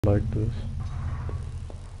like this.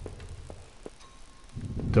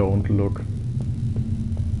 Don't look.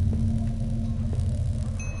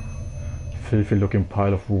 Filthy looking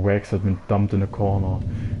pile of rags had been dumped in a corner.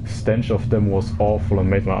 Stench of them was awful and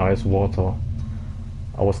made my eyes water.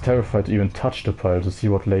 I was terrified to even touch the pile to see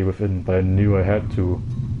what lay within, but I knew I had to.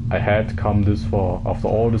 I had come this far. After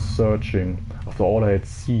all this searching, after all I had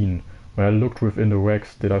seen, when I looked within the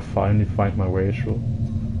rags, did I finally find my Rachel?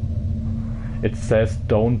 It says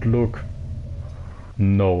don't look.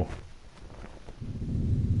 No.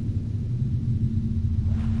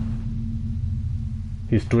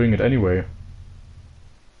 He's doing it anyway.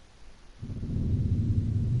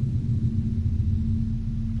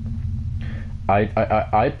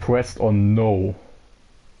 I pressed on no.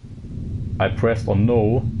 I pressed on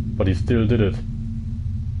no, but he still did it.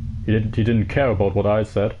 He didn't care about what I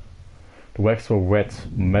said. The wax were wet,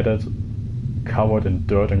 matted, covered in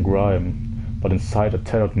dirt and grime, but inside the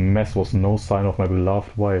tattered mess was no sign of my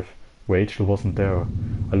beloved wife. Rachel wasn't there.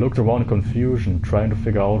 I looked around in confusion, trying to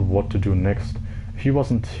figure out what to do next. If she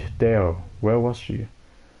wasn't there, where was she?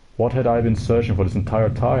 What had I been searching for this entire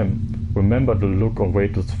time? Remembered the look on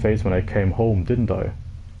Rachel's face when I came home, didn't I?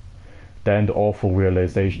 Then the awful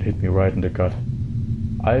realization hit me right in the gut.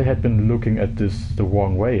 I had been looking at this the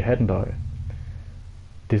wrong way, hadn't I?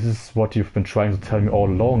 This is what you've been trying to tell me all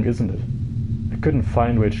along, isn't it? I couldn't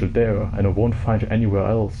find Rachel there, and I won't find her anywhere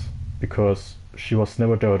else, because she was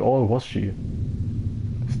never there at all, was she?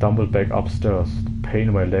 I stumbled back upstairs, the pain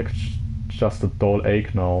in my leg just a dull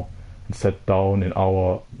ache now, and sat down in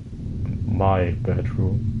my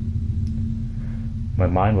bedroom. My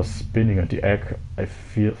mind was spinning, and the ache I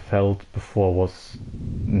felt before was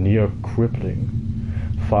near crippling.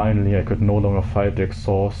 Finally, I could no longer fight the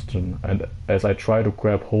exhaustion, and as I tried to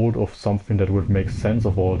grab hold of something that would make sense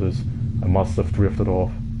of all this, I must have drifted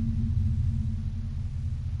off.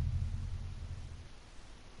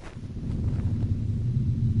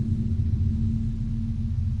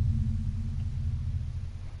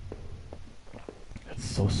 It's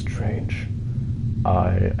so strange.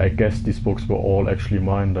 I guess these books were all actually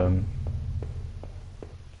mine then.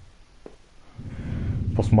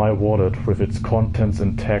 It was my wallet with its contents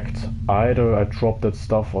intact. Either I dropped that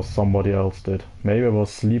stuff or somebody else did. Maybe I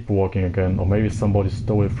was sleepwalking again, or maybe somebody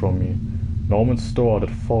stole it from me. Norman's store, that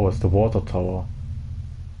forest, the water tower.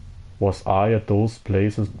 Was I at those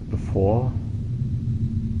places before?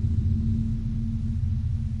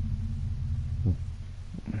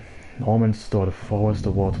 Norman's store, the forest,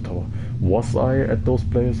 the water tower. Was I at those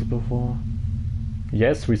places before?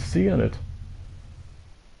 Yes, we've seen it.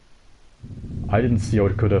 I didn't see how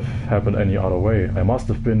it could have happened any other way. I must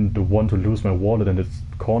have been the one to lose my wallet and its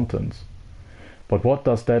contents. But what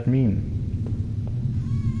does that mean?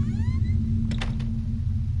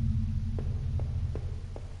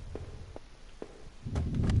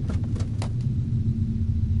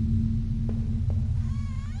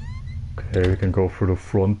 Okay, we can go through the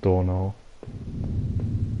front door now.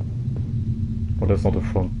 Oh, that's not the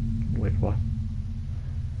front. Wait, what?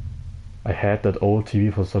 I had that old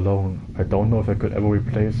TV for so long. I don't know if I could ever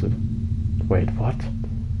replace it. Wait, what?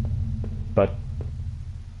 But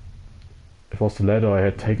it was the letter I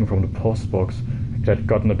had taken from the postbox. It had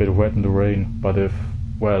gotten a bit wet in the rain. But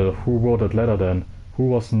well, who wrote that letter then? Who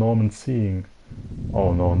was Norman seeing?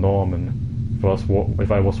 Oh no, Norman.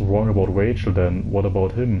 If I was wrong about Rachel, then what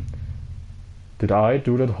about him? Did I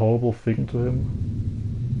do that horrible thing to him?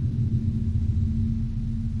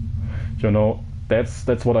 You know,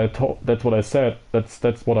 that's what I thought. That's what I said.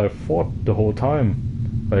 That's what I thought the whole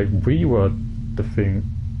time. Like we were the thing.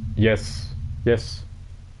 Yes.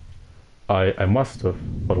 I must have.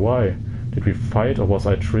 But why? Did we fight, or was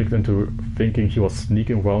I tricked into thinking he was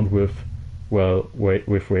sneaking around with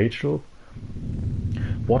Rachel?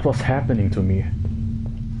 What was happening to me?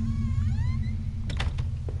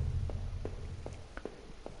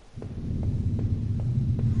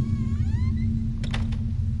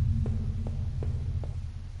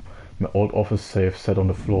 My old office safe sat on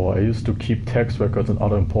the floor. I used to keep tax records and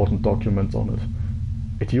other important documents on it.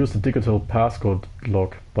 It used a digital passcode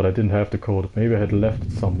lock, but I didn't have the code. Maybe I had left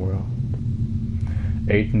it somewhere.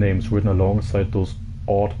 8 names written alongside those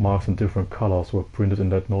odd marks in different colors were printed in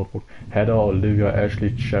that notebook. Heather, Olivia, Ashley,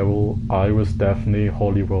 Cheryl, Iris, Daphne,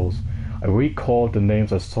 Holly, Rose. I recalled the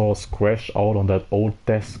names I saw scratched out on that old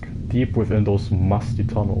desk, deep within those musty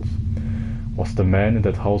tunnels. Was the man in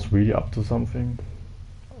that house really up to something?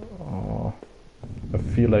 I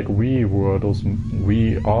feel like we are this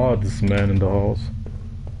man in the house.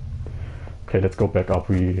 Okay, let's go back up.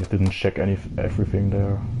 We didn't check everything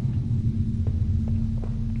there.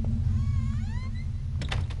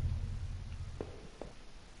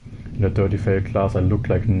 In the dirty fake glass I looked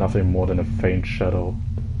like nothing more than a faint shadow.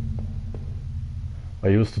 I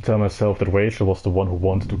used to tell myself that Rachel was the one who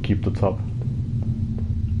wanted to keep the tub.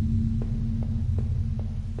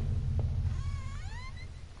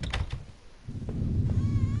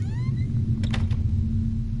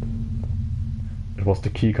 It was the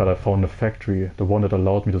keycard I found in the factory, the one that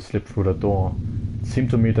allowed me to slip through the door. It seemed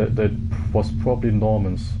to me that that was probably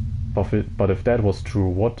Norman's. But if that was true,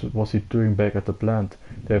 what was he doing back at the plant?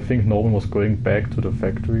 Did I think Norman was going back to the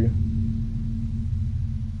factory?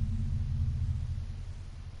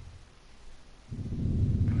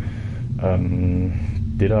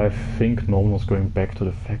 Did I think Norman was going back to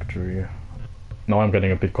the factory? Now I'm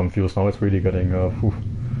getting a bit confused. Now it's really getting...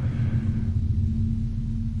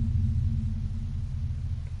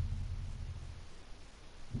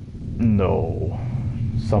 No.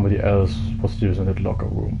 Somebody else was using that locker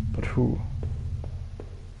room. But who?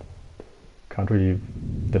 Can't really...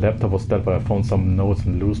 The laptop was dead, but I found some notes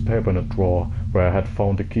and loose paper in a drawer where I had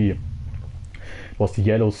found the key. It was the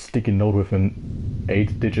yellow sticky note with an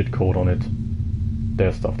 8-digit code on it.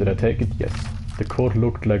 Their stuff. Did I take it? Yes. The code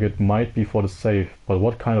looked like it might be for the safe, but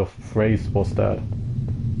what kind of phrase was that?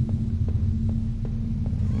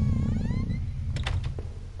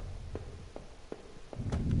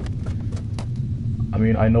 I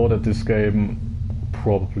mean, I know that this game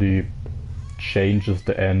probably changes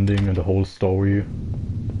the ending and the whole story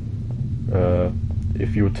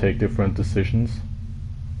if you take different decisions,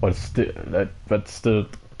 but still, that's still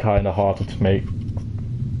kind of hard to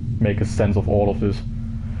make a sense of all of this.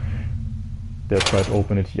 Did I try to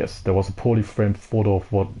open it? Yes. There was a poorly framed photo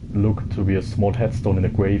of what looked to be a small headstone in a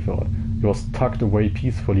graveyard. It was tucked away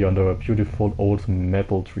peacefully under a beautiful old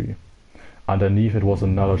maple tree. Underneath it was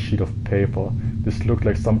another sheet of paper. This looked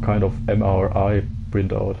like some kind of MRI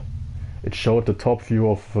printout. It showed the top view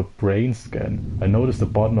of a brain scan. I noticed the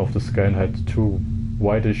bottom of the scan had 2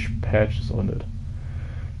 whitish patches on it.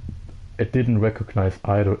 It didn't recognize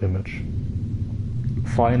either image.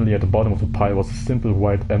 Finally, at the bottom of the pile was a simple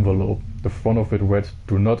white envelope. The front of it read,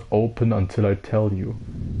 "Do not open until I tell you."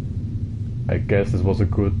 I guess this was a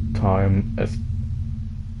good time as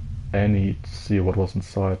any to see what was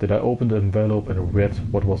inside. Did I open the envelope and read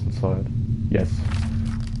what was inside? Yes.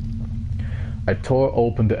 I tore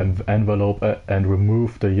open the envelope and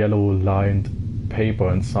removed the yellow-lined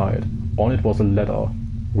paper inside. On it was a letter,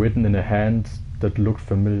 written in a hand that looked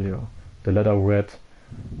familiar. The letter read,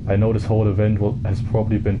 "I know this whole event has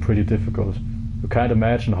probably been pretty difficult. You can't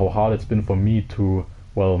imagine how hard it's been for me to..."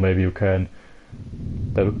 Well, maybe you can.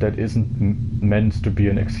 That isn't meant to be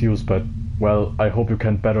an excuse, but, well, I hope you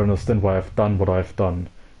can better understand why I've done what I've done.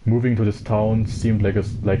 Moving to this town seemed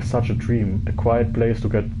like such a dream, a quiet place to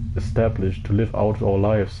get established, to live out our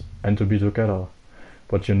lives, and to be together.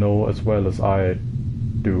 But you know as well as I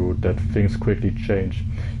do that things quickly change.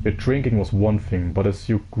 Your drinking was one thing, but as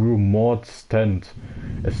you grew more distant,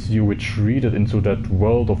 as you retreated into that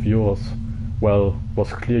world of yours, well, it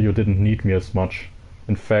was clear you didn't need me as much.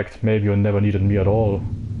 In fact, maybe you never needed me at all.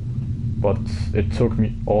 But it took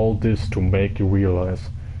me all this to make you realize.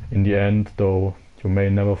 In the end, though, you may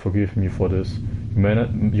never forgive me for this.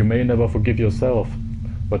 You may never forgive yourself,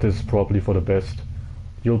 but this is probably for the best.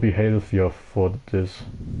 You'll be healthier for this.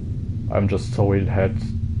 I'm just sorry it had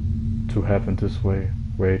to happen this way,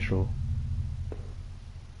 Rachel.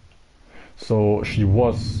 So she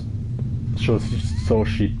was... So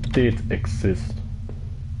she did exist.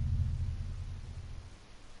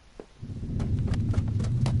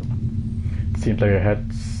 It seemed like I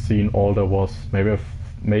had seen all there was.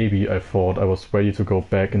 Maybe I thought I was ready to go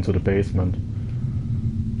back into the basement.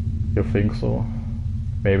 You think so?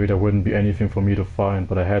 Maybe there wouldn't be anything for me to find,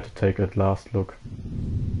 but I had to take that last look.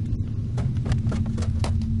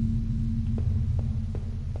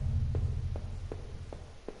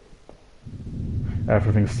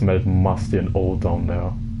 Everything smelled musty and old down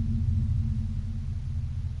there.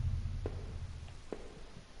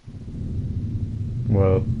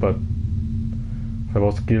 Well, but if I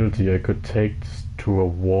was guilty, I could take this to a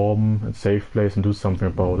warm and safe place and do something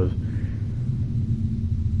about it.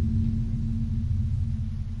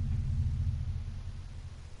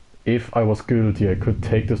 If I was guilty, I could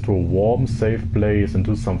take this to a warm, safe place and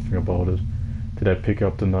do something about it. Did I pick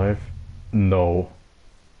up the knife? No.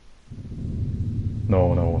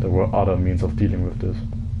 No, there were other means of dealing with this.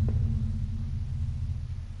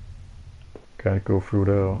 Can't go through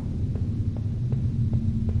there.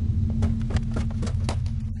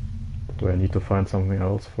 Do I need to find something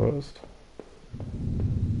else first?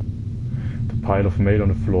 The pile of mail on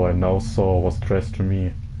the floor I now saw was addressed to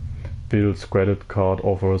me. Bill's credit card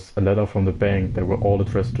offers, a letter from the bank, they were all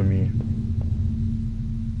addressed to me.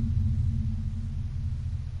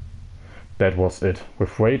 That was it.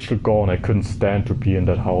 With Rachel gone, I couldn't stand to be in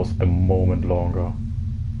that house a moment longer.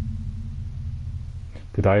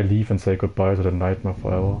 Did I leave and say goodbye to the nightmare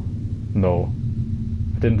forever? No.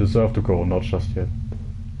 I didn't deserve to go, not just yet.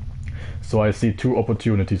 So I see two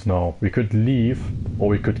opportunities now. We could leave, or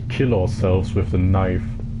we could kill ourselves with the knife.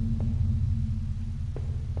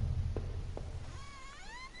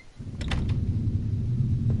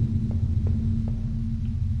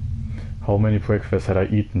 How many breakfasts had I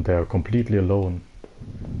eaten there, completely alone?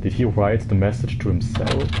 Did he write the message to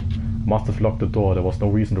himself? Must have locked the door, there was no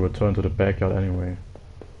reason to return to the backyard anyway.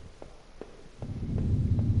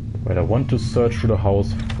 Well, I want to search through the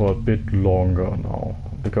house for a bit longer now.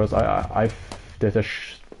 Because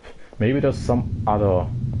maybe there's some other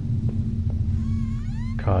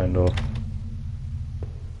kind of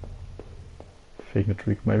fake the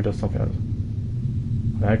trick. Maybe there's something else.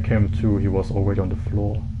 When I came to, he was already on the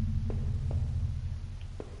floor.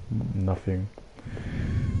 Nothing.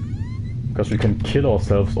 Because we can kill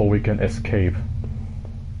ourselves or we can escape.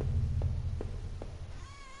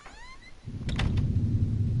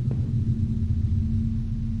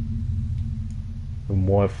 The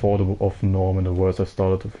more I thought of Norman, the worse I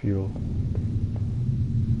started to feel.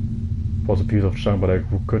 It was a piece of junk, but I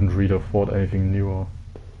couldn't really afford anything newer.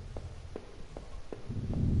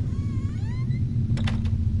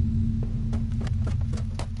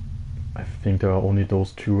 I think there are only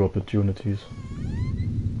those two opportunities.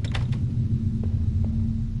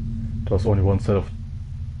 There's only one set of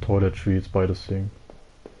toiletries by the sink.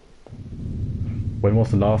 When was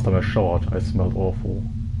the last time I showered? I smelled awful.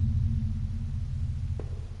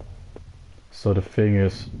 So the thing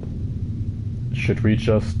is, should we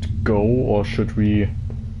just go or should we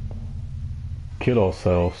kill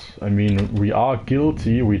ourselves? I mean, we are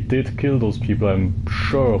guilty, we did kill those people, I'm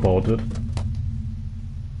sure about it.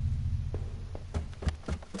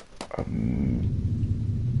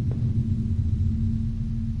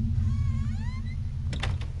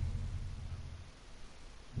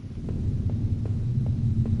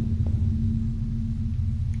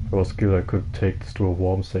 If I was guilty, I could take this to a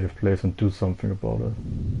warm, safe place and do something about it.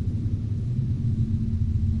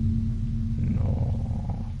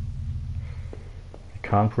 No. I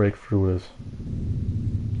can't break through this.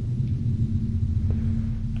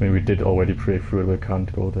 I mean, we did already break through it, we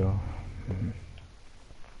can't go there.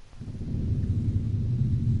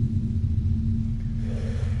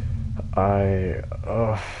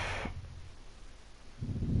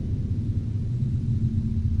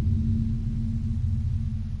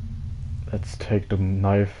 Let's take the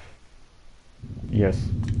knife. Yes,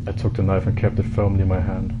 I took the knife and kept it firmly in my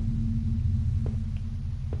hand.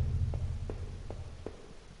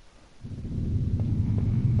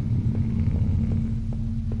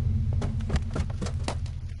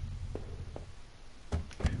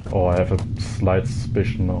 Oh, I have a slight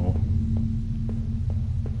suspicion now.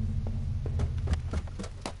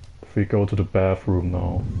 If we go to the bathroom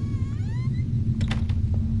now.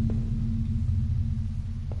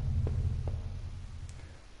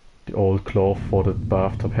 The old cloth for the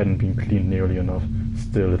bathtub hadn't been cleaned nearly enough.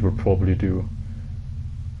 Still, it would probably do.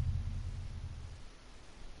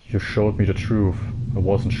 You showed me the truth. I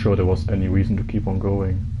wasn't sure there was any reason to keep on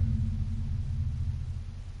going.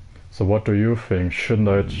 So what do you think? Shouldn't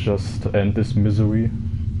I just end this misery?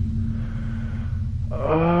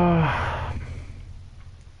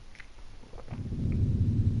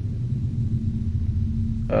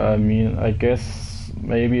 I mean, I guess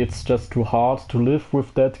maybe it's just too hard to live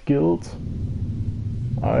with that guilt.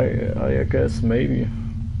 I guess maybe.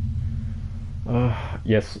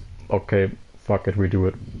 Yes, okay, fuck it, we do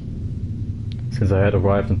it. Since I had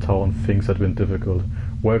arrived in town, things had been difficult.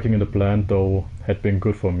 Working in the plant, though, had been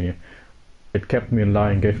good for me. It kept me in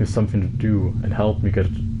line, gave me something to do, and helped me get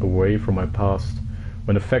away from my past.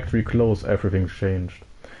 When the factory closed, everything changed.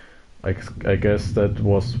 I guess that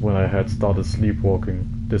was when I had started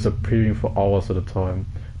sleepwalking, disappearing for hours at a time.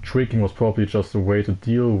 Drinking was probably just a way to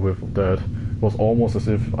deal with that. It was almost as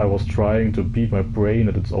if I was trying to beat my brain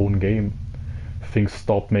at its own game. Things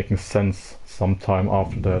stopped making sense sometime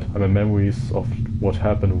after that, and my memories of what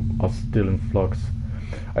happened are still in flux.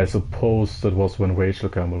 I suppose that was when Rachel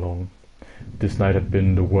came along. This night had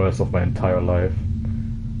been the worst of my entire life.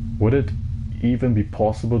 Would it even be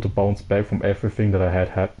possible to bounce back from everything that had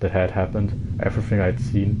happened, everything I'd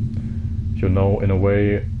seen? You know, in a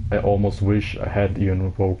way, I almost wish I hadn't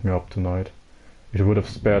even woken up tonight. It would have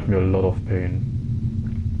spared me a lot of pain.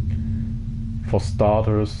 For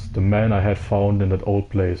starters, the man I had found in that old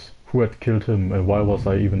place. Who had killed him and why was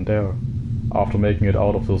I even there? After making it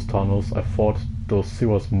out of those tunnels, I thought those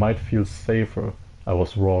sewers might feel safer. I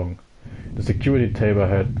was wrong. The security tape I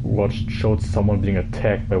had watched showed someone being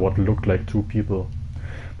attacked by what looked like two people.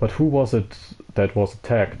 But who was it that was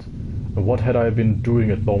attacked? And what had I been doing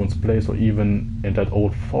at Norman's place or even in that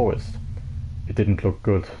old forest? It didn't look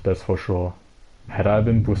good, that's for sure. Had I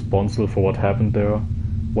been responsible for what happened there?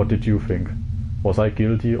 What did you think? Was I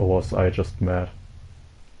guilty or was I just mad?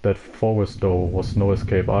 That forest, though, was no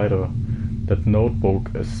escape either. That notebook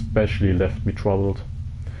especially left me troubled.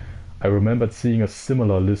 I remembered seeing a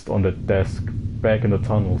similar list on the desk back in the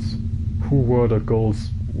tunnels. Who were the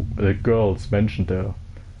girls mentioned there?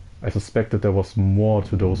 I suspected there was more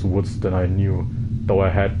to those woods than I knew, though I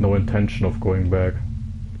had no intention of going back.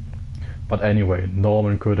 But anyway,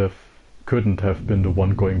 Norman couldn't have been the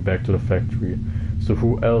one going back to the factory, so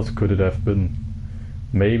who else could it have been?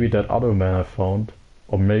 Maybe that other man I found,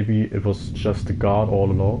 or maybe it was just the guard all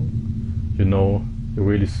along. You know,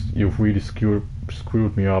 you've really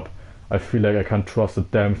screwed me up. I feel like I can't trust a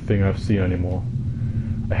damn thing I've seen anymore.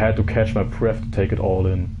 I had to catch my breath to take it all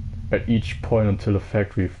in. At each point until the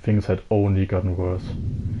factory, things had only gotten worse.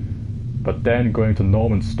 But then going to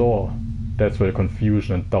Norman's store, that's where the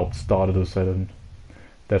confusion and doubt started to set in.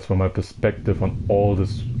 That's when my perspective on all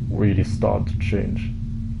this really started to change.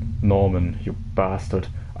 Norman, you bastard,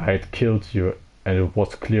 I had killed you, and it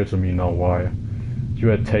was clear to me now why. You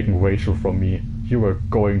had taken Rachel from me. You were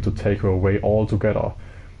going to take her away altogether.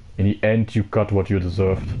 In the end, you got what you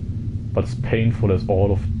deserved. But as painful as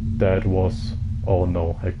all of that was, oh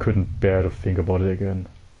no, I couldn't bear to think about it again.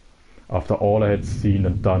 After all I had seen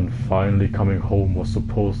and done, finally coming home was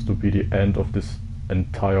supposed to be the end of this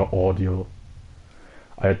entire ordeal.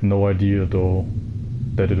 I had no idea, though,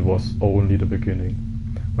 that it was only the beginning.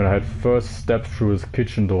 When I had first stepped through his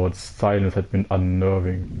kitchen door, its silence had been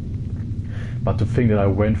unnerving. But to think that I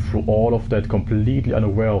went through all of that completely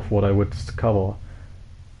unaware of what I would discover.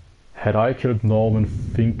 Had I killed Norman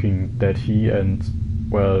thinking that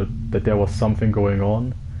that there was something going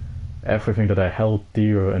on? Everything that I held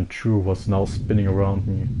dear and true was now spinning around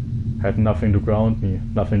me. Had nothing to ground me,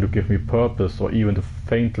 nothing to give me purpose or even the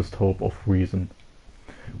faintest hope of reason.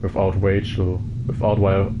 Without Rachel, without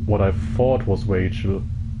what I thought was Rachel,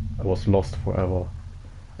 I was lost forever.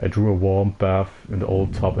 I drew a warm bath in the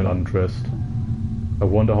old tub and undressed. I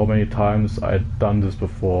wonder how many times I had done this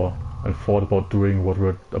before and thought about doing what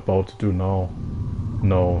we're about to do now.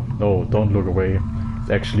 No, don't look away. It's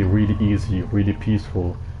actually really easy, really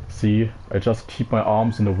peaceful. See, I just keep my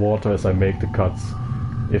arms in the water as I make the cuts.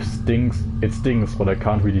 If it stings, but I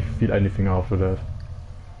can't really feel anything after that.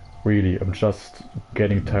 Really, I'm just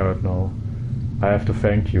getting tired now. I have to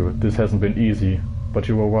thank you. This hasn't been easy, but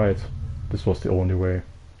you were right. This was the only way.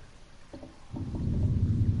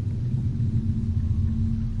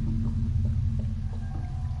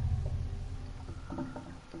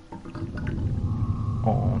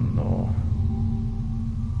 Oh no.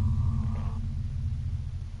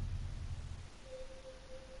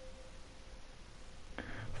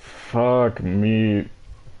 Fuck me.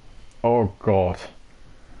 Oh god.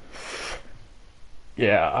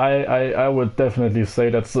 Yeah, I would definitely say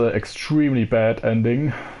that's an extremely bad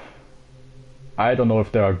ending. I don't know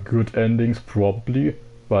if there are good endings, probably,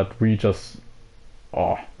 but we just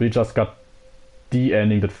got the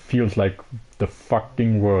ending that feels like the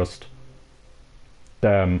fucking worst.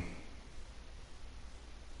 Damn.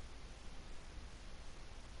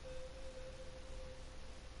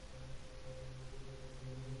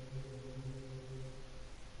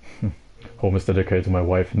 Home is dedicated to my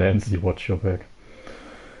wife Nancy, watch your back.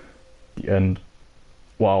 The end.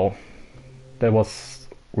 Wow. That was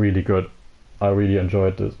really good. I really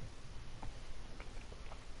enjoyed this.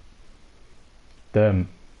 Damn.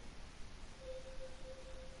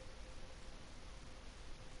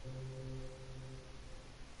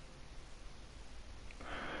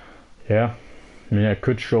 Yeah. I mean, I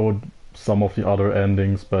could show some of the other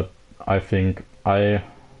endings, but I think I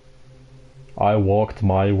walked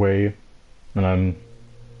my way, and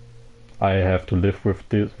I have to live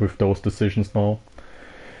with those decisions now.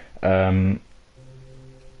 Um,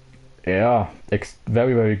 yeah,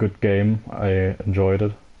 very very good game. I enjoyed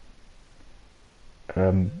it.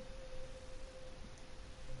 Um,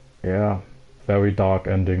 yeah, very dark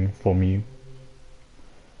ending for me.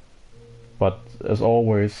 But as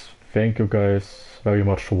always, thank you guys very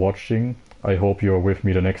much for watching. I hope you're with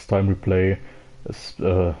me the next time we play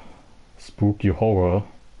a spooky horror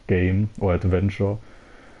game or adventure.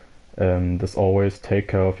 And as always, take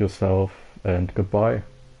care of yourself and goodbye.